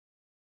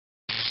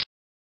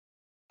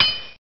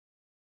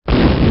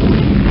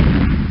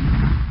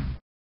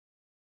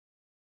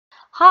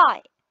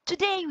Hi,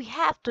 today we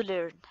have to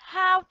learn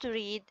how to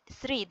read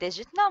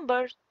three-digit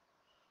numbers.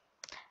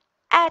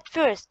 At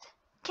first,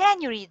 can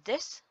you read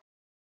this?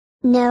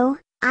 No,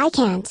 I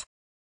can't.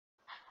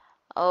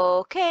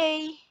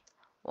 Okay,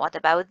 what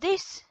about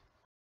this?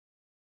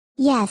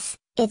 Yes,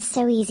 it's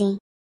so easy.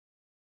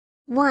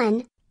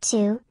 1,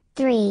 2,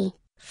 3,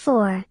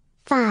 4,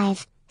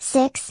 5,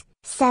 6,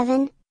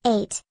 7,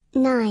 8,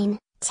 9,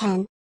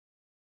 10.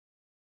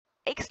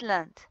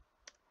 Excellent.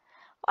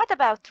 What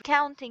about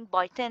counting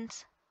by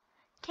tens?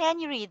 Can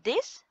you read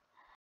this?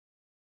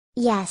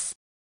 Yes.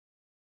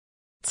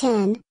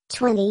 10,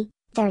 20,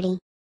 30,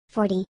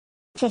 40,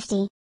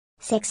 50,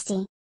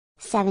 60,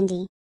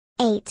 70,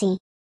 80,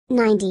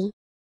 90.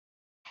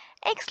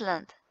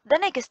 Excellent. The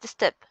next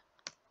step.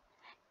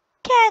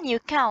 Can you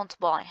count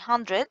by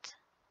hundreds?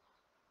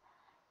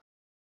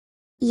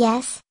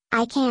 Yes,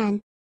 I can.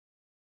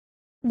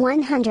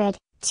 100,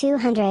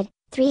 200,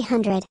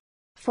 300,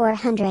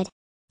 400,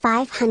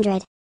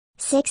 500,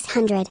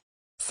 600,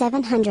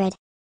 700,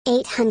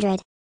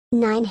 800,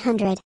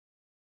 900.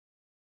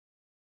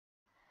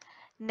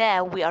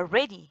 Now we are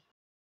ready.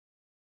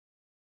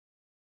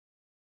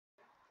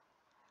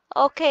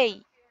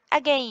 Okay,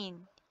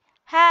 again,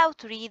 how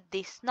to read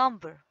this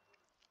number?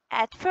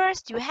 At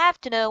first, you have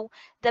to know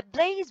the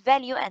place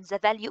value and the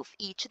value of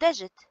each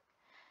digit.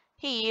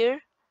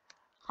 Here,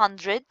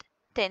 100,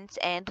 tens,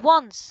 and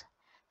ones.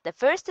 The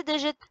first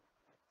digit,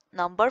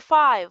 number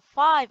 5.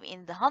 5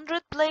 in the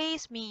hundred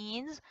place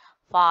means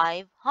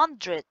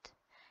 500.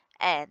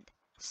 And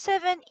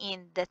 7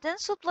 in the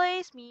tens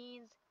place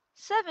means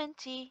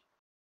 70.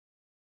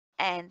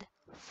 And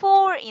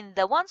 4 in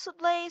the ones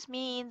place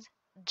means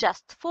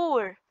just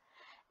 4.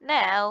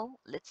 Now,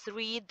 let's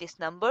read this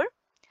number.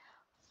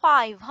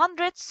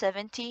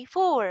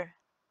 574.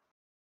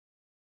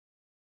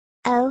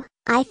 Oh,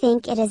 I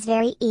think it is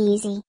very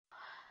easy.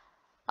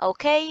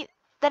 Okay,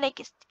 the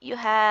next you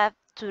have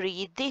to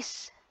read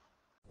this.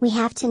 We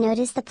have to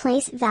notice the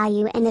place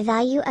value and the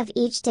value of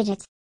each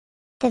digit.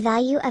 The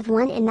value of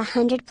 1 in the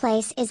hundred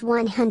place is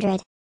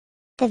 100.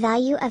 The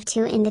value of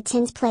 2 in the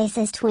tens place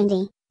is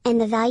 20, and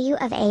the value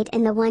of 8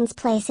 in the ones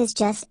place is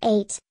just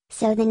 8,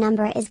 so the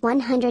number is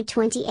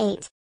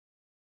 128.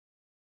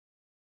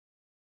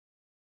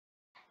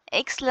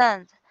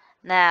 Excellent.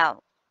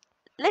 Now,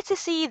 let's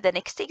see the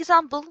next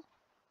example.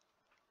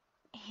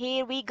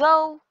 Here we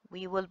go.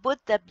 We will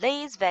put the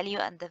place value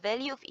and the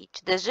value of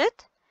each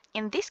digit.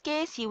 In this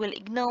case, you will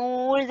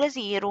ignore the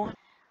zero.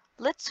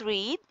 Let's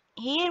read.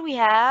 Here we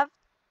have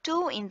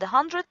 2 in the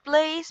hundred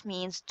place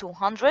means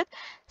 200.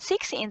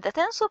 6 in the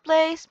tens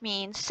place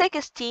means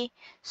 60.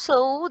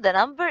 So the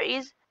number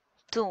is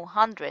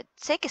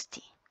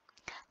 260.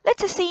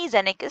 Let's see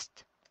the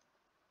next.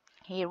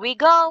 Here we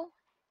go.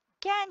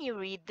 Can you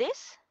read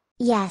this?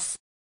 Yes.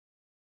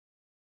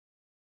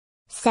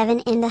 7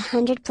 in the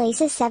hundred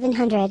place is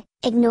 700,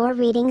 ignore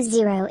reading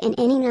 0 in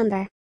any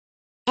number.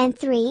 And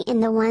 3 in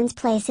the ones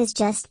place is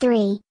just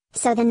 3,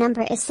 so the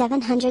number is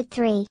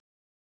 703.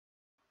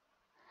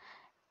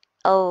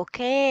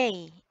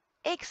 Okay,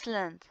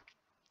 excellent.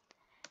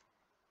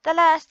 The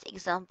last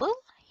example,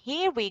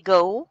 here we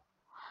go.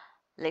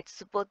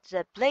 Let's put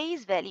the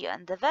place value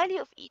and the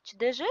value of each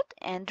digit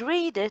and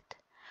read it.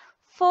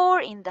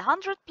 4 in the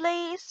hundred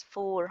place,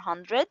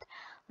 400.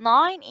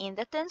 9 in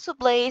the tens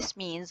place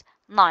means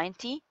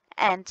 90.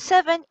 And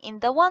 7 in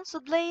the ones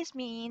place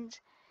means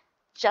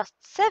just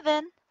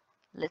 7.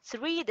 Let's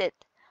read it.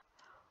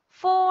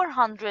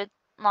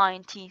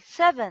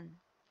 497.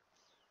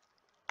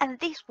 And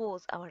this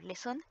was our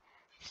lesson.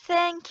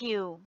 Thank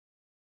you.